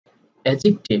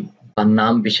Adjective বা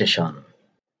নাম বিশেষণ।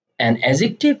 An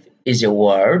adjective is a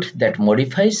word that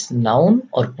modifies noun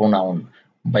or pronoun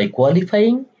by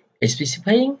qualifying,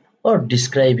 specifying or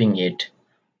describing it.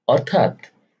 অর্থাৎ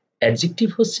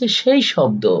adjective হচ্ছে সেই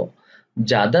শব্দ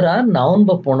যা দ্বারা নাউন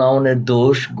বা প্রোনাউনের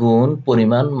দোষ, গুণ,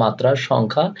 পরিমাণ, মাত্রা,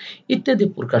 সংখ্যা ইত্যাদি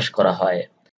প্রকাশ করা হয়।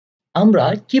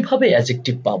 আমরা কিভাবে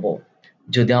adjective পাবো?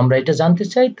 যদি আমরা এটা জানতে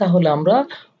চাই তাহলে আমরা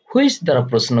which দ্বারা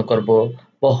প্রশ্ন করব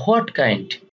বা what kind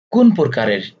কোন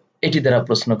প্রকারের এটি দ্বারা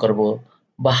প্রশ্ন করব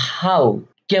বা how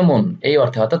কেমন এই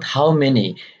অর্থে অর্থাৎ how many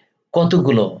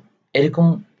কতগুলো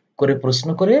এরকম করে প্রশ্ন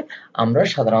করে আমরা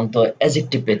সাধারণত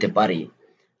adjective পেতে পারি।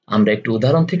 আমরা একটু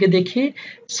উদাহরণ থেকে দেখি।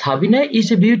 Sabina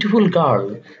is a beautiful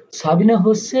girl. Sabina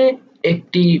হচ্ছে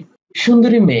একটি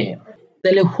সুন্দরী মেয়ে।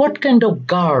 তাহলে what kind of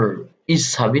girl is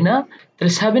Sabina? তাহলে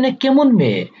সাবিনা কেমন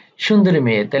মেয়ে? সুন্দরী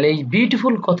মেয়ে। তাহলে এই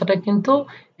বিউটিফুল কথাটা কিন্তু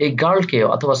এই গার্লকে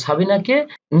অথবা সাবিনাকে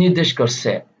নির্দেশ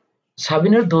করছে।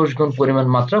 সাবিনার দোষ, গুণ, পরিমাণ,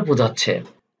 মাত্রা বোঝাচ্ছে।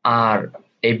 আর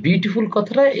এই বিউটিফুল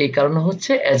কথাটা এই কারণে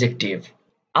হচ্ছে অ্যাডজেক্টিভ।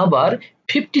 আবার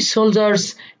 50 soldiers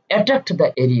attacked the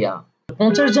area.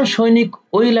 50 জন সৈনিক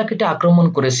ওই এলাকাটা আক্রমণ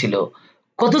করেছিল।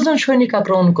 কতজন সৈনিক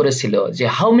আক্রমণ করেছিল? যে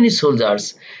হাউ মেনি সোলজার্স,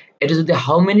 এটা যদি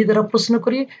হাউ মেনি দ্বারা প্রশ্ন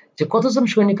করি যে কতজন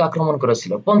সৈনিক আক্রমণ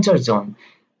করেছিল? 50 জন।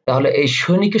 তাহলে এই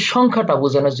সৈনিকের সংখ্যাটা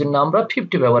বোঝানোর জন্য আমরা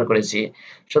 50 ব্যবহার করেছি।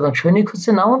 সুতরাং সৈনিক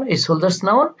হচ্ছে নাউন, এই সোলজার্স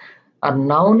নাউন, আর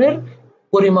নাউনের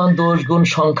পরিমাণ, দোষ, গুণ,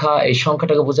 সংখ্যা এই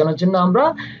সংখ্যাটাকে বোঝানোর জন্য আমরা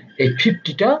এই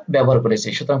 50টা ব্যবহার করেছি।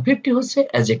 সুতরাং 50 হচ্ছে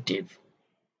অ্যাডজেক্টিভ।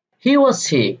 হি ওয়াজ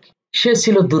সিক, সে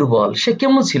ছিল দুর্বল। সে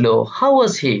কেমন ছিল? হাউ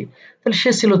ওয়াজ হি, তাহলে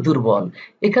সে ছিল দুর্বল।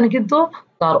 এখানে কিন্তু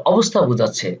তার অবস্থা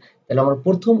বোঝাচ্ছে। তাহলে আমরা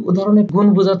প্রথম উদাহরণে গুণ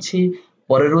বোঝাচ্ছি,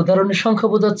 পরের উদাহরণে সংখ্যা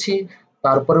বোঝাচ্ছি,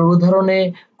 তারপরের উদাহরণে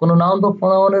কোনো নাউন বা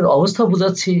প্রোনাউনের অবস্থা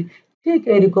বোঝাচ্ছি। ঠিক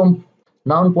এরকম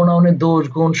নাউন প্রোনাউনের দোষ,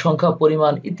 গুণ, সংখ্যা,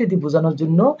 পরিমাণ ইত্যাদি বোঝানোর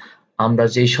জন্য আমরা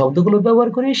যে শব্দগুলো ব্যবহার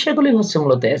করি সেগুলি হচ্ছে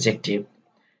মূলত অ্যাডজেক্টিভ।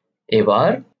 এবার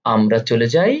আমরা চলে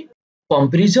যাই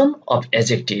কম্পারিজন অফ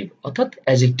অ্যাডজেক্টিভ অর্থাৎ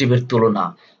অ্যাডজেক্টিভের তুলনা।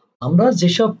 আমরা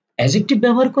যেসব অ্যাডজেক্টিভ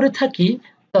ব্যবহার করে থাকি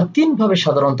তা তিন ভাবে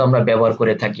সাধারণত আমরা ব্যবহার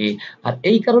করে থাকি। আর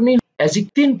এই কারণে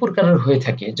অ্যাডজেক্টিভ তিন প্রকারের হয়ে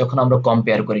থাকে যখন আমরা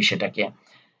কম্পেয়ার করি সেটাকে।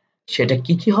 সেটা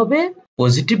কি কি হবে?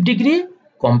 পজিটিভ ডিগ্রি,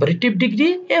 কম্পারেটিভ ডিগ্রি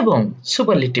এবং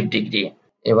সুপারলেটিভ ডিগ্রি।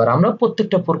 এবার আমরা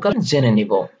প্রত্যেকটা প্রকার জেনে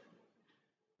নিব।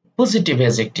 পজিটিভ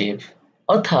অ্যাডজেক্টিভ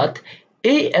অর্থাৎ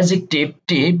এই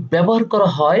অ্যাডজেক্টিভটি ব্যবহার করা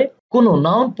হয় কোনো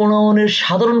নাউন প্রোনাউনের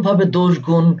সাধারণভাবে দোষ,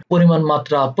 গুণ, পরিমাণ,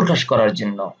 মাত্রা প্রকাশ করার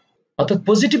জন্য। অর্থাৎ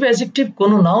পজিটিভ অ্যাডজেক্টিভ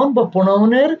কোনো নাউন বা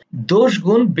প্রোনাউনের দোষ,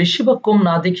 গুণ বেশি বা কম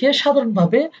না দেখিয়ে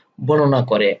সাধারণভাবে বর্ণনা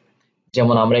করে।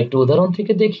 যেমন আমরা একটু উদাহরণ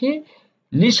থেকে দেখি।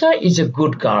 Lisa is a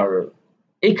good girl.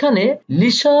 এখানে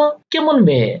লিসা কেমন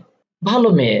মেয়ে? ভালো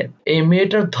মেয়ে। এই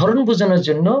মেয়েটার ধরন বোঝানোর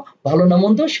জন্য ভালো না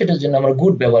মন্দ সেটার জন্য আমরা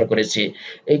গুড ব্যবহার করেছি।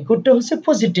 এই গুডটা হচ্ছে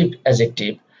পজিটিভ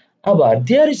অ্যাডজেক্টিভ। আবার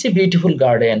there is a beautiful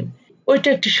garden,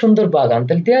 ওইটা একটি সুন্দর বাগান।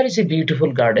 তাহলে there is a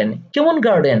beautiful garden. কেমন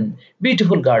গার্ডেন?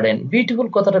 Beautiful garden. বিউটিফুল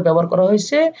কথাটা ব্যবহার করা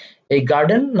হয়েছে এই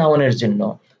গার্ডেন নাউনের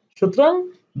জন্য। সুতরাং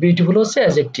বিউটিফুল হচ্ছে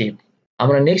অ্যাডজেক্টিভ।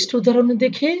 আমরা নেক্সট উদাহরণে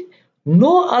দেখি।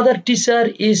 No other teacher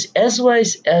is as wise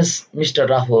as mister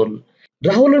Rahul.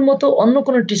 রাহুলের মতো অন্য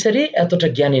কোনো টিচারই এতটা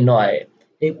জ্ঞানী নয়।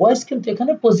 এই ওয়াইজ কিন্তু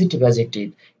এখানে পজিটিভ অ্যাডজেক্টিভ।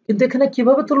 কিন্তু এখানে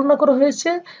কিভাবে তুলনা করা হয়েছে?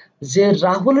 যে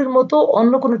রাহুলের মতো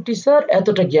অন্য কোনো টিচার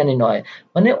এতটা জ্ঞানী নয়,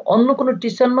 মানে অন্য কোনো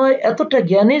টিচার নয় এতটা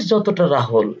জ্ঞানী যতটা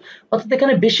রাহুল। অর্থাৎ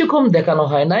এখানে বেশি কম দেখানো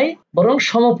হয় নাই, বরং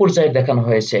সমপর্যায়ে দেখানো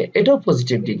হয়েছে। এটাও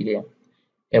পজিটিভ ডিগ্রি।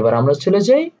 এবার আমরা চলে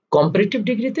যাই কম্পারেটিভ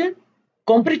ডিগ্রিতে।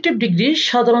 কম্পারেটিভ ডিগ্রি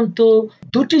সাধারণত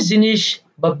দুটি জিনিস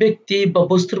বা ব্যক্তি বা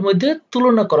বস্তুর মধ্যে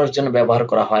তুলনা করার জন্য ব্যবহার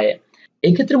করা হয়।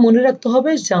 এই ক্ষেত্রে মনে রাখতে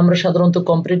হবে যে আমরা সাধারণত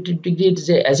কম্পারেটিভ ডিগ্রির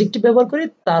যে অ্যাডজেক্টিভ ব্যবহার করি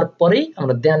তারপরেই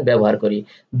আমরা দেন ব্যবহার করি।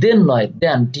 দেন নয়,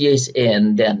 দেন, THAN,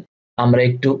 দেন। আমরা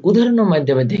একটু উদাহরণের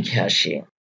মাধ্যমে দেখে আসি।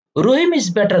 রহিম ইজ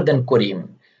বেটার দেন করিম।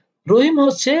 রহিম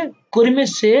হচ্ছে করিমের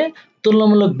চেয়ে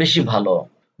তুলনামূলক বেশি ভালো।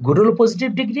 গুড হলো positive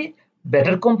degree,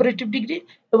 better comparative degree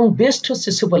এবং বেস্ট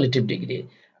হচ্ছে সুপারলেটিভ ডিগ্রি।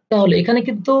 তাহলে এখানে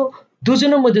কিন্তু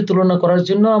দুজনের মধ্যে তুলনা করার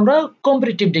জন্য আমরা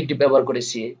কম্পারেটিভ ডিগ্রি ব্যবহার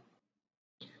করেছি।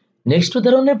 নেক্সট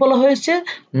উদাহরণে বলা হয়েছে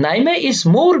নাইমা ইজ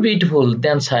মোর বিউটিফুল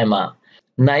দেন সাইমা।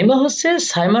 নাইমা হচ্ছে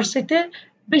সাইমার চাইতে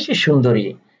বেশি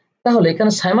সুন্দরী। তাহলে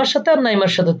এখানে সাইমার সাথে আর নাইমার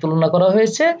সাথে তুলনা করা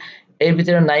হয়েছে। এর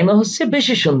ভিতরে নাইমা হচ্ছে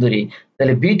বেশি সুন্দরী।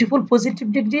 তাহলে beautiful positive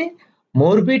degree,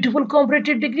 more beautiful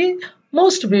comparative degree,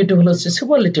 most beautiful হচ্ছে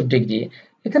সুপারলেটিভ ডিগ্রি।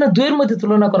 এখানে দুইয়ের মধ্যে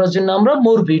তুলনা করার জন্য আমরা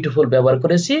মোর বিউটিফুল ব্যবহার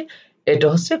করেছি। এটা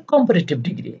হচ্ছে কম্পারেটিভ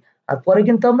ডিগ্রি। আর পরে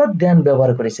কিন্তু আমরা দেন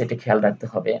ব্যবহার করেছি, এটা খেয়াল রাখতে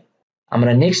হবে।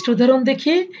 আমরা নেক্সট উদাহরণ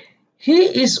দেখি। He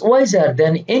is wiser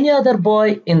than any other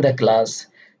boy in the class.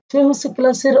 সে হচ্ছে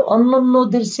ক্লাসের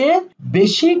অন্যান্যদের চেয়ে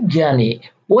বেশি জ্ঞানী।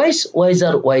 Wise,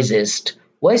 wiser, wisest.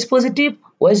 Wise positive,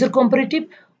 wiser comparative,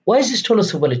 wisest হলো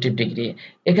সুপারলেটিভ ডিগ্রি।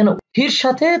 এখানে হির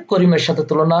সাথে করিমের সাথে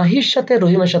তুলনা, হির সাথে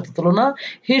রহিমের সাথে তুলনা,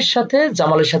 হির সাথে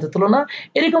জামালের সাথে তুলনা,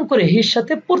 এরকম করে হির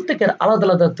সাথে প্রত্যেকের আলাদা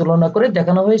আলাদা তুলনা করে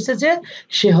দেখানো হয়েছে যে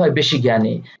সে হয় বেশি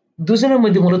জ্ঞানী। দুজনের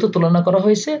মধ্যে মূলত তুলনা করা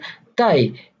হয়েছে, তাই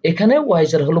এখানে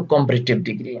ওয়াইজার হলো কম্পারেটিভ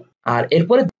ডিগ্রি। আর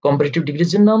এরপরে কম্পারেটিভ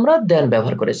ডিগ্রির জন্য আমরা দেন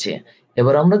ব্যবহার করেছি।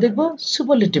 এবার আমরা দেখব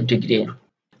সুপারলেটিভ ডিগ্রি।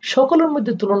 সকলের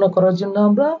মধ্যে তুলনা করার জন্য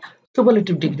আমরা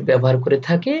সুপারলেটিভ ডিগ্রি ব্যবহার করে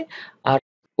থাকি। আর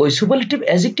ওই সুপারলেটিভ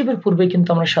অ্যাডজেক্টিভের পূর্বে কিন্তু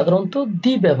আমরা সাধারণত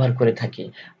দি ব্যবহার করে থাকি।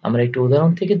 আমরা একটু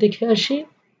উদাহরণ থেকে দেখে আসি।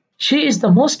 She is the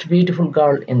most beautiful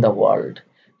girl in the world.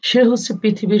 সে হচ্ছে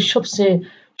পৃথিবীর সবচেয়ে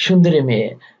সুন্দরী মেয়ে।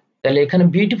 তাহলে এখানে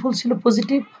বিউটিফুল ছিল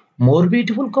পজিটিভ, মোর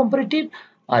বিউটিফুল কম্পারেটিভ,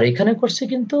 আর এখানে করছে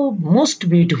কিন্তু মোস্ট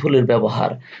বিউটিফুল এর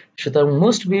ব্যবহার। সুতরাং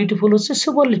মোস্ট বিউটিফুল হচ্ছে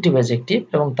সুপারলেটিভ অ্যাডজেক্টিভ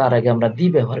এবং তার আগে আমরা দি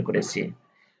ব্যবহার করেছি,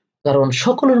 কারণ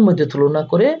সকলের মধ্যে তুলনা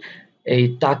করে এই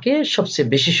তাকে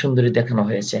সবচেয়ে বেশি সুন্দরী দেখানো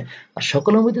হয়েছে। আর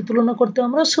সকলের মধ্যে তুলনা করতে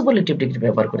আমরা সুপারলেটিভ ডিগ্রি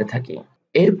ব্যবহার করে থাকি।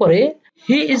 এরপরে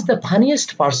he is the funniest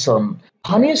person.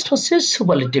 Funniest হচ্ছে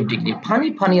superlative degree. Funny,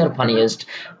 funnier, funniest.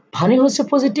 Funny হচ্ছে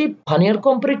পজিটিভ, ফানিয়ার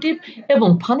কম্পারেটিভ এবং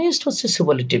ফানিয়েস্ট হচ্ছে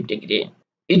superlative degree.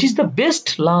 It is the best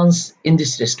lunch in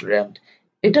this restaurant.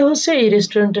 এটা হচ্ছে এই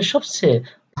রেস্টুরেন্টের সবচেয়ে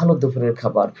ভালো দুপুরের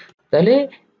খাবার। তাহলে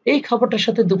এই খাবারটার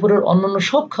সাথে দুপুরের অন্যান্য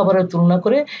সব খাবারের তুলনা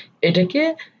করে এটাকে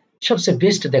সবচেয়ে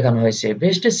বেস্ট দেখানো হয়েছে।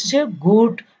 বেস্ট হচ্ছে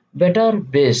গুড, বেটার,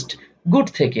 বেস্ট। গুড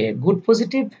থেকে good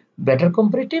positive, better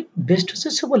comparative, best হচ্ছে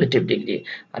সুপারলেটিভ ডিগ্রি।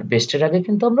 আর বেস্টের আগে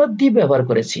কিন্তু আমরা দি ব্যবহার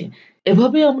করেছি।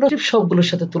 এভাবে আমরা সবগুলোর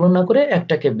সাথে তুলনা করে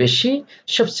একটাকে বেশি,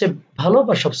 সবচেয়ে ভালো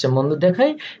বা সবচেয়ে মন্দ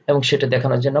দেখাই এবং সেটা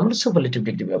দেখানোর জন্য আমরা সুপারলেটিভ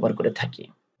ডিগ্রি ব্যবহার করে থাকি।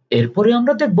 এরপরে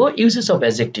আমরা দেখব ইউজেস অফ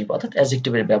অ্যাডজেক্টিভ, অর্থাৎ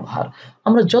অ্যাডজেক্টিভের ব্যবহার।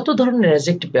 আমরা যত ধরনের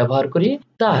অ্যাডজেক্টিভ ব্যবহার করি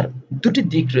তার দুটি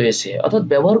দিক রয়েছে, অর্থাৎ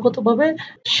ব্যবহারগতভাবে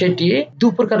সেটি দু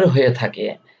প্রকারের হয়ে থাকে।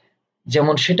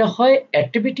 যেমন সেটা হয়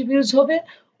অ্যাট্রিবিউটিভ ইউজ হবে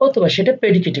অথবা সেটা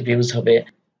প্রেডিকেটিভ ইউজ হবে।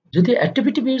 যদি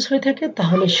অ্যাট্রিবিউটিভ ইউজ হয়ে থাকে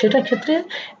তাহলে সেটা ক্ষেত্রে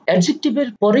অ্যাডজেক্টিভের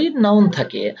পরেই নাউন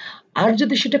থাকে। আর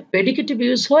যদি সেটা প্রেডিকেটিভ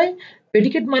ইউজ হয়,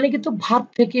 প্রেডিকেট মানে কিন্তু ভার্ব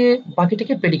থেকে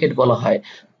বাকিটাকে প্রেডিকেট বলা হয়,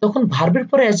 তখন ভার্বের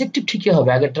পরে অ্যাডজেক্টিভ ঠিকই হবে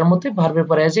আগেরটার মধ্যে, ভার্বের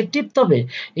পরে অ্যাডজেক্টিভ, তবে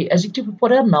এই অ্যাডজেক্টিভের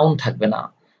পরে আর নাউন থাকবে না।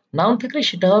 নাউন থাকলে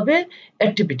সেটা হবে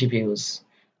অ্যাট্রিবিউটিভ ইউজ।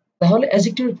 তাহলে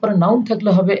অ্যাডজেক্টিভের পরে নাউন থাকলে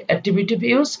হবে অ্যাট্রিবিউটিভ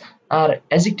ইউজ, আর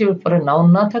অ্যাডজেক্টিভের পরে নাউন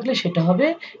না থাকলে সেটা হবে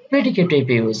প্রেডিকেটিভ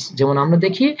ইউজ। যেমন আমরা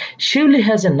দেখি শিউলি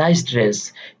হ্যাজ এ নাইস ড্রেস।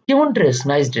 কেমন ড্রেস?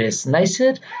 Nice dress.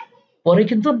 নাইসের পরে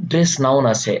কিন্তু ড্রেস নাউন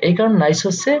আছে, এই কারণে নাইস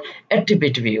হচ্ছে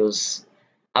অ্যাট্রিবিউটিভ ইউজ।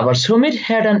 আবার Samir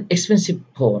had an expensive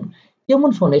phone. কেমন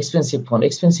ফোন? Expensive phone.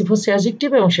 এক্সপেন্সিভ হচ্ছে অ্যাডজেক্টিভ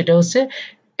এবং সেটা হচ্ছে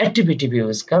অ্যাট্রিবিউটিভ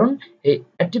ইউজ। কারণ এই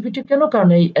অ্যাট্রিবিউটিভ কেন? কারণ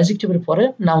এই অ্যাডজেক্টিভের পরে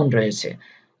নাউন রয়েছে।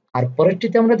 আর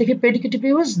পরেরটিতে আমরা দেখি predicative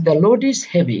use, the load is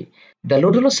heavy. The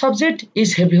load হলো সাবজেক্ট, ইজ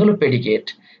হেভি হলো প্রেডিকেট।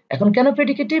 এখন কেন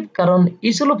প্রেডিকেটিভ? কারণ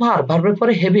ইজ হলো ভার্ব, ভার্বের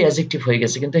পরে হেভি অ্যাডজেক্টিভ হয়ে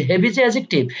গেছে, কিন্তু হেভি যে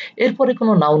অ্যাডজেক্টিভ এরপরে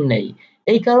কোনো নাউন নেই।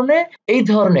 এই কারণে এই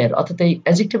ধরনের, অর্থাৎ এই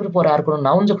অ্যাডজেক্টিভের পরে আর কোনো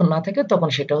নাউন যখন না থাকে তখন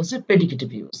সেটা হচ্ছে প্রেডিকেটিভ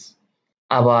ইউজ।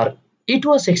 আবার ইট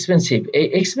ওয়াজ এক্সপেন্সিভ, এই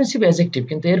এক্সপেন্সিভ অ্যাডজেক্টিভ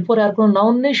কিন্তু এরপরে আর কোনো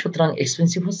নাউন নেই, সুতরাং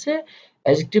এক্সপেন্সিভ হচ্ছে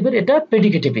অ্যাডজেক্টিভের এটা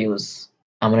প্রেডিকেটিভ ইউজ।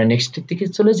 আমরা নেক্সট দিকে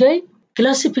চলে যাই,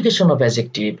 classification of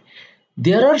adjective.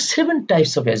 There are 7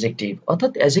 types of adjective,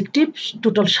 অর্থাৎ অ্যাডজেক্টিভ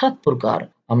টোটাল 7 প্রকার।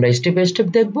 আমরা স্টেপ বাই স্টেপ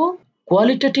দেখব।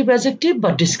 কোয়ালিটেটিভ অ্যাডজেক্টিভ বা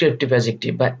ডিসক্রিপটিভ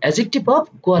অ্যাডজেক্টিভ বা adjective of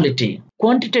quality,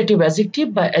 quantitative adjective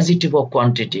বা adjective of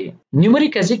quantity,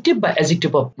 numeric adjective বা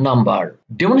adjective of number,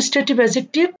 demonstrative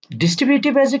adjective,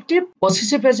 distributive adjective,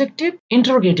 possessive adjective,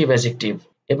 interrogative adjective.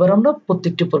 এবার আমরা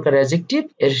প্রত্যেকটি প্রকার অ্যাডজেক্টিভ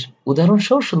এর উদাহরণ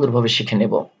সহ সুন্দরভাবে শিখে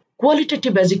নেব।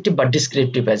 কোয়ালিটেটিভ অ্যাডজেক্টিভ বা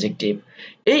ডিসক্রিপটিভ অ্যাডজেক্টিভ,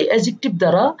 এই অ্যাডজেক্টিভ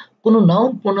দ্বারা কোনো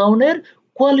নাউন প্রোনাউনের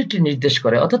কোয়ালিটি নির্দেশ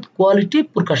করে, অর্থাৎ কোয়ালিটি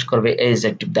প্রকাশ করবে এই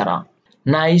অ্যাডজেক্টিভ দ্বারা।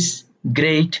 Nice,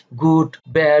 great, good,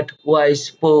 bad, wise,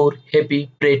 পোর, হ্যাপি,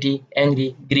 প্রেটি, অ্যাংরি,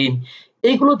 গ্রিন,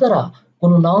 এইগুলো দ্বারা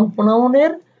কোনো নাউন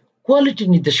প্রোনাউনের কোয়ালিটি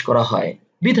নির্দেশ করা হয়,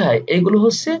 বিধায় এগুলো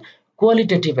হচ্ছে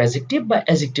কোয়ালিটেটিভ অ্যাডজেক্টিভ বা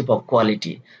অ্যাডজেক্টিভ অফ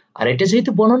কোয়ালিটি। আর এটা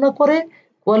যেহেতু বর্ণনা করে,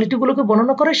 কোয়ালিটিগুলোকে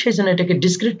বর্ণনা করে, সেই জন্য এটাকে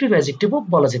ডিসক্রিপটিভ অ্যাডজেক্টিভও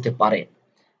বলা যেতে পারে।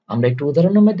 আমরা একটু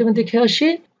উদাহরণের মাধ্যমে দেখে আসি।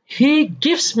 He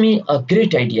gives me a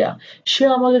great idea. সে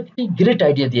আমাকে একটি গ্রেট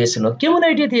আইডিয়া দিয়েছিল। কেমন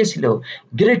আইডিয়া দিয়েছিল?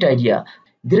 Great idea.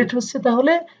 গ্রেট হচ্ছে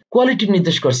তাহলে কোয়ালিটি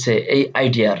নির্দেশ করছে এই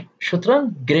আইডিয়ার, সুতরাং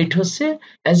গ্রেট হচ্ছে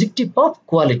অ্যাডজেক্টিভ অফ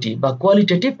কোয়ালিটি বা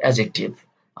কোয়ালিটেটিভ অ্যাডজেক্টিভ।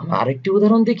 আমরা আরেকটি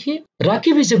উদাহরণ দেখি।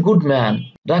 Rakib is a good man.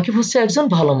 Rakib হচ্ছে একজন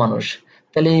ভালো মানুষ।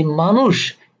 তাহলে এই মানুষ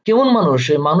কেমন মানুষ?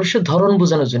 এই মানুষের ধরন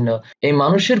বোঝানোর জন্য, এই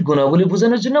মানুষের গুণাবলী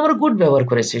বোঝানোর জন্য আমরা গুড ব্যবহার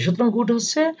করেছি, সুতরাং গুড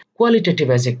হচ্ছে qualitative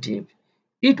adjective.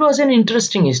 It was an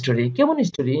interesting story. কেমন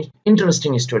স্টোরি?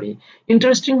 Interesting story.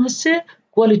 ইন্টারেস্টিং হচ্ছে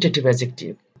কোয়ালিটেটিভ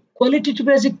অ্যাডজেক্টিভ। কোয়ালিটেটিভ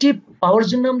অ্যাডজেক্টিভ পাওয়ার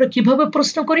জন্য আমরা কিভাবে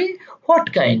প্রশ্ন করি? হোয়াট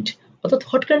কাইন্ড, অর্থাৎ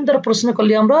হোয়াট কাইন্ড দ্বারা প্রশ্ন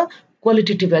করলে আমরা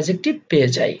কোয়ালিটেটিভ অ্যাডজেক্টিভ পেয়ে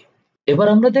যাই। এবার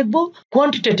আমরা দেখব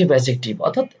কোয়ান্টিটেটিভ অ্যাডজেক্টিভ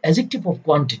অর্থাৎ অ্যাডজেক্টিভ অফ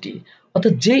কোয়ান্টিটি,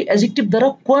 অর্থাৎ যেই অ্যাডজেক্টিভ দ্বারা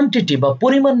কোয়ান্টিটি বা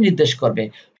পরিমাণ নির্দেশ করবে,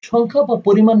 সংখ্যা বা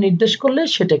পরিমাণ নির্দেশ করলে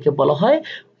সেটাকে বলা হয়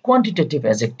কোয়ান্টিটেটিভ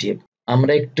অ্যাডজেক্টিভ।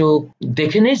 আমরা একটু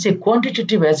দেখে নেই যে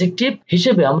কোয়ান্টিটেটিভ অ্যাডজেক্টিভ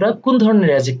হিসেবে আমরা কোন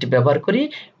ধরনের অ্যাডজেক্টিভ ব্যবহার করি।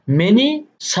 মেনি,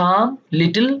 সাম,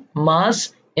 little, much,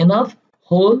 enough,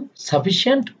 whole,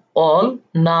 sufficient, all,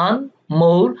 নান,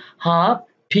 মোর, হাফ,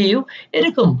 ফিউ,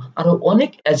 এরকম আরো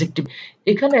অনেক অ্যাডজেক্টিভ।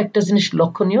 এখানে একটা জিনিস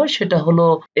লক্ষণীয়, সেটা হলো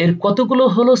এর কতগুলো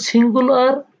হলো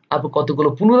সিঙ্গুলার আবার কতগুলো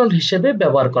প্লুরাল হিসেবে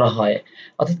ব্যবহার করা হয়,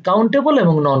 অর্থাৎ কাউন্টেবল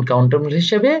এবং নন কাউন্টেবল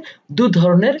হিসেবে দু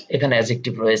ধরনের এখানে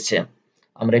অ্যাডজেক্টিভ রয়েছে।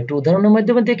 আমরা একটু উদাহরণের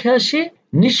মাধ্যমে দেখে আসি।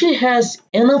 নিশি হ্যাজ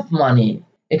এনাফ মানি,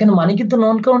 এখানে মানি কিন্তু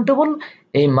নন কাউন্টেবল,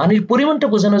 এই মানির পরিমাণটা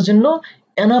বোঝানোর জন্য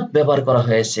এনাফ ব্যবহার করা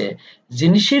হয়েছে। যে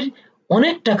নিশির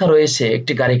অনেক টাকা রয়েছে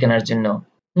একটি গাড়ি কেনার জন্য।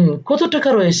 কত টাকা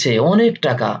রয়েছে? অনেক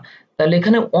টাকা। তাহলে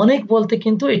এখানে অনেক বলতে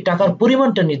কিন্তু এই টাকার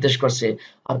পরিমাণটা নির্দেশ করছে,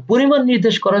 আর পরিমাণ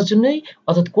নির্দেশ করার জন্যই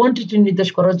অর্থাৎ কোয়ান্টিটি নির্দেশ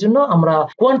করার জন্য আমরা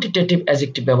কোয়ান্টিটেটিভ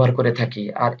অ্যাডজেক্টিভ ব্যবহার করে থাকি,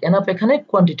 আর এনাফ এখানে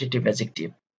quantitative adjective.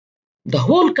 The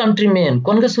whole countrymen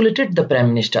congratulated the prime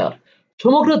minister.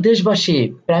 সমগ্র দেশবাসী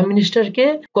প্রাইম মিনিস্টারকে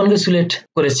কনগ্রেচুলেট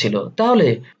করেছিল। তাহলে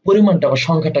পরিমাণটা বা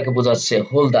সংখ্যাটাকে বোঝাচ্ছে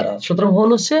হোল দ্বারা, সুতরাং হোল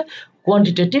হচ্ছে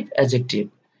কোয়ান্টিটেটিভ অ্যাডজেক্টিভ।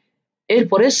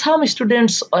 এরপরে সাম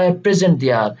স্টুডেন্টস আর প্রেজেন্ট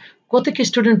দেয়ার, কতক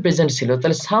স্টুডেন্ট প্রেজেন্ট ছিল,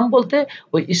 তাহলে সাম বলতে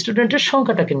ওই স্টুডেন্টের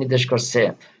সংখ্যাটাকে নির্দেশ করছে,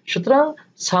 সুতরাং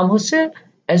সাম হচ্ছে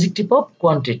অ্যাডজেক্টিভ অফ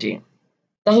কোয়ান্টিটি।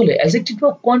 তাহলে অ্যাডজেক্টিভ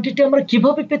অফ কোয়ান্টিটি আমরা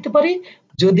কিভাবে পেতে পারি?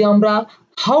 যদি আমরা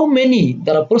হাউ মেনি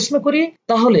দ্বারা প্রশ্ন করি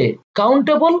তাহলে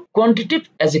কাউন্টেবল কোয়ান্টিটিভ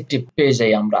অ্যাডজেক্টিভ পেয়ে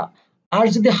যাই আমরা, আর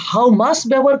যদি হাউ মাস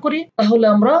ব্যবহার করি তাহলে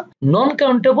আমরা নন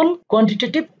কাউন্টেবল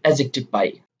কোয়ান্টিটেটিভ অ্যাডজেক্টিভ পাই।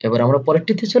 এবার আমরা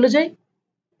পরেরটিতে চলে যাই।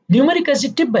 নিউমেরিক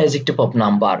অ্যাডজেক্টিভ বা অ্যাডজেক্টিভ অফ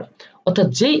নাম্বার, অর্থাৎ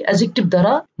যেই অ্যাডজেক্টিভ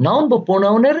দ্বারা নাউন বা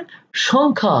প্রোনাউনের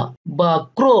সংখ্যা বা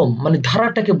ক্রম মানে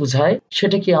ধারাটাকে বোঝায়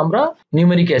সেটাকে আমরা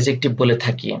নিউমেরিক অ্যাডজেক্টিভ বলে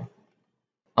থাকি।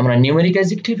 আমরা নিউমেরিক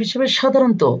অ্যাডজেক্টিভ হিসেবে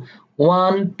সাধারণত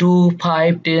 1, 2,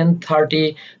 5, 10, 30,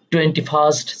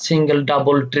 21st, single,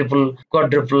 double, triple,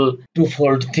 quadruple,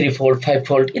 2-fold, 3-fold,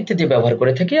 5-fold ইত্যাদি ব্যবহার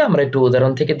করে থাকি। আমরা একটু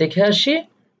উদাহরণ থেকে দেখে আসি।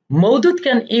 Moudud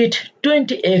can it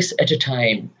 20 eggs at a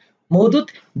time. Moudud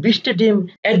 20টা ডিম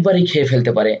একবারই খেয়ে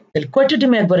ফেলতে পারে। তাহলে কয়টা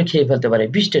ডিম একবারে খেয়ে ফেলতে পারে?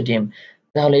 20টা ডিম।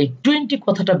 তাহলে এই 20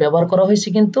 কথাটা ব্যবহার করা হয়েছে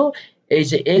কিন্তু এই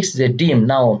যে এক্স যে ডিম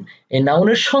নাউন, এই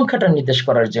নাউনের সংখ্যাটা নির্দেশ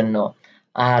করার জন্য,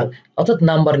 আর অর্থাৎ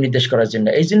নাম্বার নির্দেশ করার জন্য।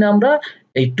 এই জন্য আমরা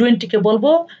এই 20 কে বলবো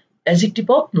অ্যাডজেক্টিভ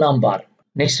অফ নাম্বার।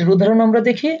 নেক্সট এর উদাহরণ আমরা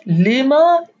দেখি। Lima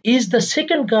is the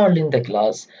second girl in the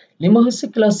class. Lima হচ্ছে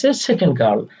ক্লাসের সেকেন্ড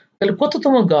গার্ল। তাহলে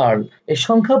কততম গার্ল? এই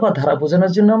সংখ্যা বা ধারা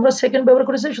বোঝানোর জন্য আমরা সেকেন্ড ব্যবহার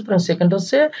করেছি, সুতরাং সেকেন্ড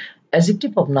হচ্ছে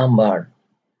অ্যাডজেক্টিভ অফ নাম্বার।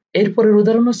 এরপরের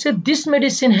উদাহরণ হচ্ছে this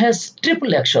medicine has triple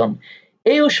action.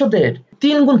 এই ওষুধের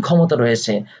 3 গুণ ক্ষমতা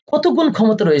রয়েছে। কত গুণ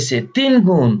ক্ষমতা রয়েছে? 3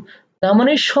 গুণ। তার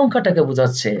মানে সংখ্যাটাকে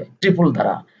বোঝাচ্ছে ট্রিপল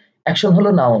দ্বারা। অ্যাকশন হলো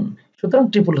নাউন, সুতরাং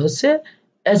ট্রিপল হচ্ছে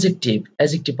অ্যাডজেক্টিভ,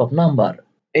 অ্যাডজেক্টিভ অফ নাম্বার।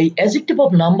 এই অ্যাডজেক্টিভ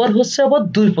অফ নাম্বার হচ্ছে আবার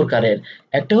দুই প্রকারের,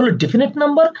 একটা হলো ডেফিনিট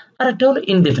নাম্বার আর একটা হলো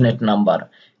ইনডেফিনিট নাম্বার।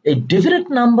 এই ডেফিনিট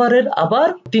নাম্বারের আবার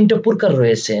 3টা প্রকার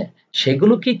রয়েছে,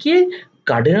 সেগুলো কি কি?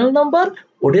 কার্ডিনাল নাম্বার,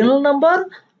 অর্ডিনাল নাম্বার,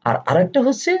 আর আরেকটা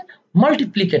হচ্ছে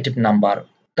মাল্টিপ্লিকেটিভ নাম্বার।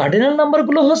 কার্ডিনাল নাম্বার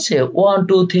গুলো হচ্ছে 1,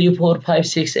 2, 3, 4, 5,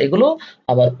 6 এগুলো,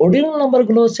 আবার অর্ডিনাল নাম্বার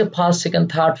গুলো হচ্ছে first, second,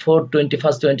 third, fourth,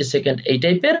 21st, 22nd এই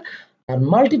টাইপের, আর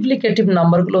মাল্টিপ্লিকেটিভ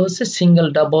নাম্বার গুলো হচ্ছে সিঙ্গেল,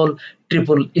 ডাবল,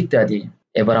 ট্রিপল ইত্যাদি।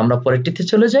 এবার আমরা পরেরটিতে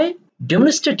চলে যাই।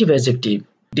 Demonstrative adjective.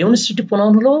 ডেমনস্ট্রেটিভ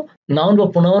প্রোনাউন হলো নাউন বা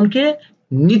প্রোনাউনকে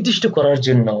নির্দিষ্ট করার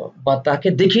জন্য বা তাকে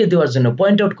দেখিয়ে দেওয়ার জন্য,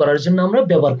 পয়েন্ট আউট করার জন্য আমরা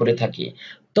ব্যবহার করে থাকি।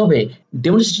 তবে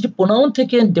ডেমনস্ট্রেটিভ প্রোনাউন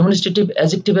থেকে ডেমনস্ট্রেটিভ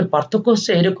অ্যাডজেক্টিভের পার্থক্য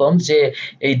হচ্ছে এরকম যে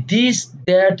এই দিস,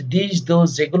 দ্যাট, দিস, দোজ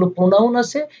যেগুলো প্রোনাউন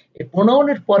আছে, এই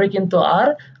প্রোনাউনের পরে কিন্তু আর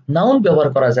নাউন ব্যবহার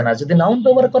করা যায় না। যদি নাউন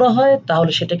ব্যবহার করা হয়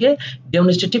তাহলে সেটাকে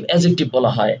ডেমনস্ট্রেটিভ অ্যাডজেক্টিভ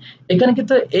বলা হয়। এখানে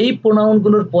কিন্তু এই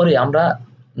প্রোনাউনগুলোর পরে আমরা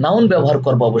নাউন ব্যবহার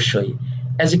করব অবশ্যই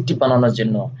অ্যাডজেক্টিভ বানানোর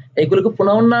জন্য। এগুলোকে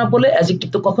প্রোনাউন না বলে অ্যাডজেক্টিভ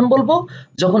তো কখন বলবো?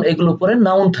 যখন এগুলোর পরে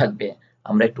নাউন থাকবে।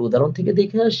 আমরা একটু উদাহরণ থেকে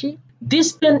দেখে আসি। This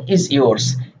pen is yours.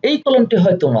 এই কলমটি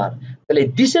হয় তোমার। তাহলে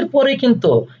দিস এর পরে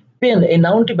কিন্তু পেন এই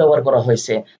নাউনটি ব্যবহার করা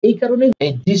হয়েছে, এই কারণে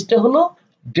এই দিসটা হলো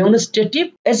ডেমনস্ট্রেটিভ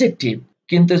অ্যাডজেক্টিভ।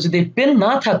 কিন্তু যদি পেন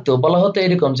না থাকতো, বলা হতো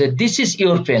এরকম যে দিস ইজ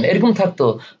ইয়োর পেন এরকম থাকতো,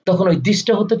 তখন ওই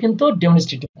দিসটা হতো কিন্তু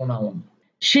demonstrative pronoun.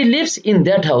 she lives in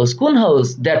that house। কোন হাউস?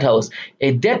 That house.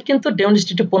 এই দ্যাট কিন্তু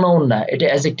ডেমনস্ট্রেটিভ প্রোনাউন না, এটা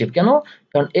অ্যাডজেক্টিভ। কেন?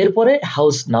 কারণ এরপরে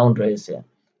হাউস নাউন রয়েছে,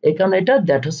 এই কারণে এটা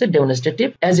দ্যাট হচ্ছে demonstrative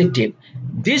adjective.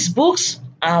 This books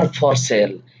are for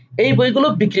sale. এই বইগুলো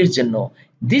বিক্রির জন্য।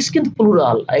 দিস কিন্তু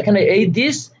প্লুরাল, এখানে এই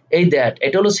দিস, এই দ্যাট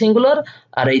এটা হলো সিঙ্গুলার,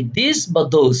 আর এই দিস বা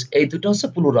দোজ এই দুটো হচ্ছে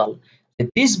plural.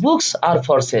 This books are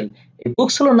for sale, এই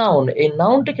বুকস হলো নাউন, এই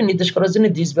নাউনটাকে নির্দেশ করার জন্য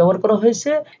দিস ব্যবহার করা হয়েছে,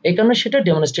 এই কারণে সেটা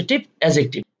ডেমনস্ট্রেটিভ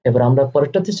অ্যাডজেক্টিভ। এবার আমরা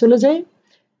পরেরটাতে চলে যাই।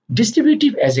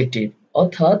 ডিস্ট্রিবিউটিভ অ্যাডজেক্টিভ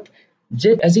অর্থাৎ যে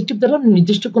অ্যাডজেক্টিভ দ্বারা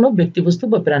নির্দিষ্ট কোনো ব্যক্তিবস্তু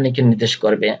বা প্রাণীকে নির্দেশ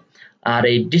করবে। আর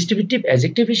এই ডিস্ট্রিবিউটিভ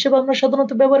অ্যাডজেক্টিভ হিসেবে আমরা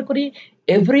সাধারণত ব্যবহার করি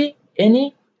every, any,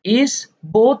 is,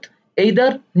 both,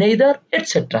 either, neither,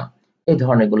 etcetera. এই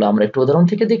ধরনেরগুলো আমরা একটু উদাহরণ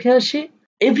থেকে দেখে আসি।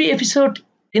 Every episode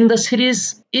in the series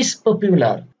is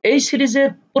popular. এই সিরিজের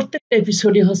প্রত্যেকটা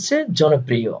এপিসোডই হচ্ছে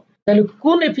জনপ্রিয়। তাহলে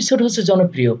কোন এপিসোড হচ্ছে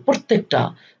জনপ্রিয়? প্রত্যেকটা।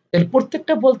 তাহলে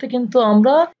প্রত্যেকটা বলতে কিন্তু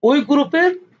আমরা ওই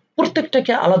গ্রুপের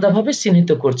প্রত্যেকটাকে আলাদাভাবে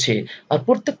চিহ্নিত করছি। আর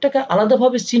প্রত্যেকটাকে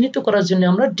আলাদাভাবে চিহ্নিত করার জন্য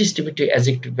আমরা ডিস্ট্রিবিউটিভ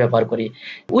অ্যাডজেক্টিভ ব্যবহার করি।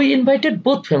 We invited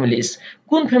both families.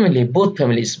 কোন ফ্যামিলি? Both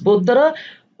families. বোথ দ্বারা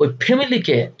ওই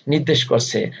ফ্যামিলিকে নির্দেশ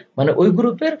করছে, মানে ওই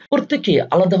গ্রুপের প্রত্যেককে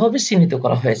আলাদাভাবে চিহ্নিত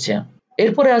করা হয়েছে।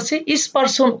 এরপরে আছে each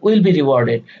person will be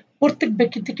rewarded. প্রত্যেক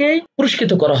ব্যক্তিকেই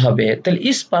পুরস্কৃত করা হবে। তাহলে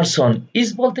ইচ পারসন, ইচ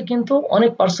বলতে কিন্তু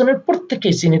অনেক পার্সনের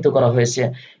প্রত্যেককেই চিহ্নিত করা হয়েছে,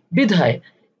 বিধায়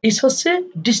ইচ হচ্ছে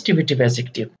ডিস্ট্রিবিউটিভ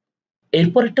অ্যাডজেক্টিভ।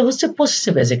 এরপর একটা হচ্ছে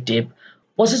পসেসিভ অ্যাডজেক্টিভ।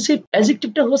 পসেসিভ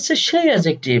অ্যাডজেক্টিভটা হচ্ছে সেই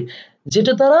অ্যাডজেক্টিভ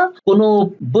যেটা দ্বারা কোনো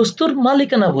বস্তুর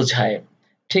মালিকানা বোঝায়।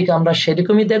 ঠিক আমরা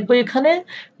সেরকমই দেখবো এখানে,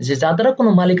 যে যা দ্বারা কোনো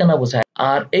মালিকানা বোঝায়।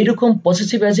 আর এইরকম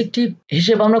পসেসিভ অ্যাডজেক্টিভ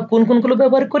হিসেবে আমরা কোন কোনগুলো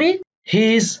ব্যবহার করি?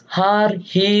 His, her,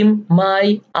 him, my,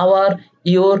 hour,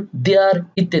 your, দেয়ার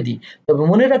ইত্যাদি। তবে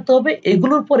মনে রাখতে হবে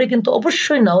এগুলোর পরে কিন্তু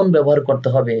অবশ্যই নাউন ব্যবহার করতে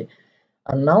হবে।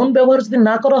 আর নাউন ব্যবহার যদি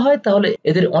না করা হয় তাহলে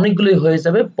এদের অনেকগুলোই হয়ে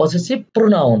যাবে পসেসিভ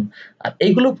প্রোনাউন। আর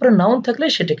এইগুলোর উপরে নাউন থাকলে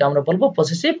সেটাকে আমরা বলবো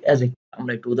পসেসিভ অ্যাডজেক্টিভ।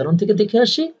 আমরা একটু উদাহরণ থেকে দেখে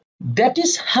আসি। That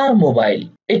is her mobile.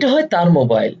 এটা হয় তার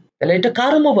মোবাইল। তাহলে এটা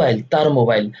কার মোবাইল? তার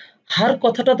মোবাইল। হার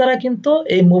কথাটা দ্বারা কিন্তু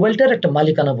এই মোবাইলটার একটা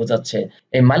মালিকানা বোঝাচ্ছে।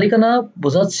 এই মালিকানা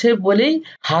বোঝাচ্ছে বলেই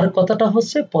হার কথাটা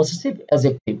হচ্ছে পসেসিভ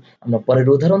অ্যাডজেক্টিভ। আমরা পরের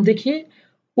উদাহরণ দেখি।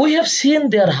 We have seen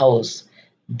their house.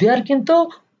 দেয়ার কিন্তু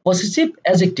পসেসিভ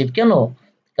অ্যাডজেক্টিভ। কেন?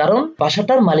 কারণ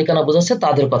বাসাটার মালিকানা বোঝাচ্ছে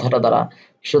তাদের কথাটা দ্বারা।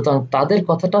 সুতরাং তাদের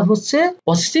কথাটা হচ্ছে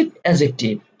পসেসিভ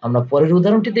অ্যাডজেক্টিভ। আমরা পরের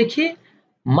উদাহরণটি দেখি।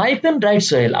 My pen rights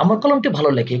well. আমার কলমটি ভালো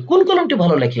লেখে। কোন কলমটি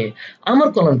ভালো লেখে? আমার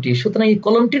কলমটি। সুতরাং এই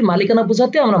কলমটির মালিকানা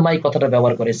বোঝাতে আমরা মাই কথাটা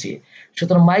ব্যবহার করেছি।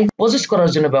 সুতরাং মাই পজেস করার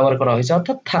জন্য ব্যবহার করা হয়েছে,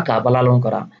 অর্থাৎ থাকা বা লালন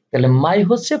করা। তাহলে মাই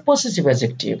হচ্ছে পসেসিভ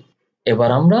অ্যাডজেক্টিভ। এবার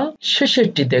আমরা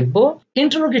শেষেরটি দেখব,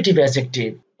 ইন্টারোগেটিভ অ্যাডজেক্টিভ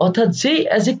অর্থাৎ যেই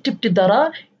অ্যাডজেক্টিভটি দ্বারা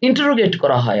ইন্টারোগেট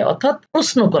করা হয় অর্থাৎ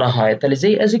প্রশ্ন করা হয়। তাহলে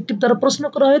যেই অ্যাডজেক্টিভ দ্বারা প্রশ্ন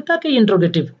করা হয় তাকে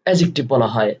ইন্টারোগেটিভ অ্যাডজেক্টিভ বলা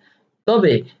হয়।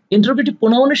 তবে ইন্টারোগেটিভ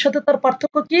প্রোনাউনের সাথে তার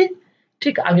পার্থক্য কি?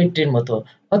 ঠিক আগেরটির মতো,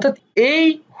 অর্থাৎ এই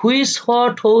হুইচ,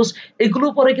 হোয়াট, হোজ এগুলো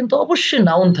পরে কিন্তু অবশ্যই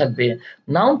নাউন থাকবে।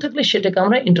 নাউন থাকলে সেটাকে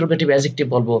আমরা ইন্টারোগেটিভ অ্যাডজেক্টিভ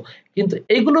বলবো। কিন্তু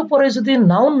এগুলো পরে যদি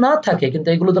নাউন না থাকে কিন্তু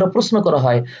এগুলো দ্বারা প্রশ্ন করা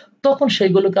হয় তখন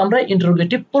সেইগুলোকে আমরা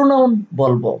ইন্টারোগেটিভ প্রোনাউন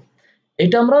বলবো।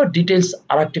 এটা আমরা ডিটেলস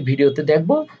আরেকটি ভিডিওতে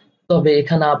দেখব। তবে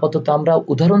এখানে আপাতত আমরা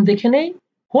উদাহরণ দেখে নেই।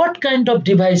 What kind of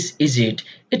device is it?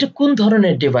 এটা কোন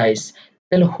ধরনের ডিভাইস?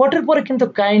 তাহলে হোয়াট এর পরে কিন্তু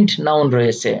কাইন্ড নাউন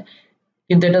রয়েছে,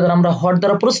 কিন্তু এটা দ্বারা আমরা হোয়াট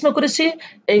দ্বারা প্রশ্ন করেছি,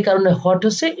 এই কারণে হোয়াট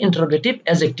হচ্ছে ইন্টারোগেটিভ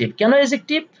অ্যাডজেক্টিভ। কেন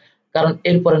অ্যাডজেক্টিভ? কারণ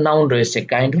এরপরে নাউন রয়েছে,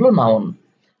 কাইন্ড হলো নাউন।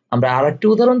 আমরা আরেকটি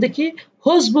উদাহরণ দেখি।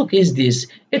 Hose book is this?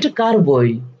 এটা কার বই?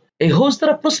 এই হোজ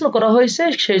দ্বারা প্রশ্ন করা হয়েছে,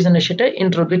 সেই জন্য সেটা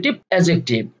ইন্টারোগেটিভ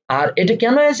অ্যাডজেক্টিভ। আর এটা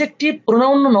কেন অ্যাডজেক্টিভ,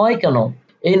 প্রোনাউন নয় কেন?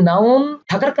 এই নাউন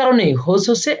থাকার কারণেই হোজ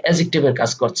হচ্ছে অ্যাডজেক্টিভের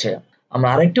কাজ করছে। আমরা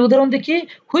আরেকটি উদাহরণ দেখি।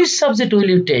 Which subject will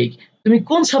you take? তুমি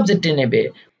কোন সাবজেক্টে নেবে?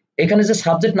 এখানে যে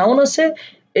সাবজেক্ট নাউন আছে,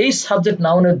 এই সাবজেক্ট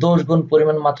নাউনের দোষ, গুণ,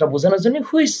 পরিমাণ, মাত্রা বোঝানোর জন্য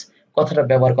হুইচ কথাটা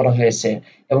ব্যবহার করা হয়েছে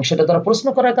এবং সেটা দ্বারা প্রশ্ন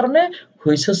করার কারণে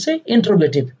হুইচ হচ্ছে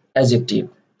ইন্টারোগেটিভ অ্যাডজেক্টিভ।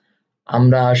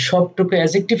 আমরা সবটুকু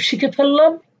অ্যাডজেক্টিভ শিখে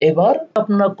ফেললাম। এবার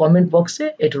আপনারা কমেন্ট বক্সে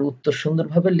এটার উত্তর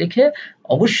সুন্দরভাবে লিখে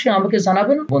অবশ্যই আমাকে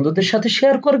জানাবেন, বন্ধুদের সাথে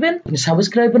শেয়ার করবেন। আপনি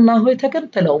সাবস্ক্রাইবার না হয়ে থাকেন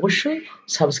তাহলে অবশ্যই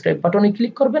সাবস্ক্রাইব বাটনে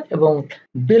ক্লিক করবেন এবং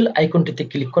বেল আইকনটিতে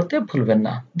ক্লিক করতে ভুলবেন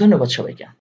না। ধন্যবাদ সবাইকে।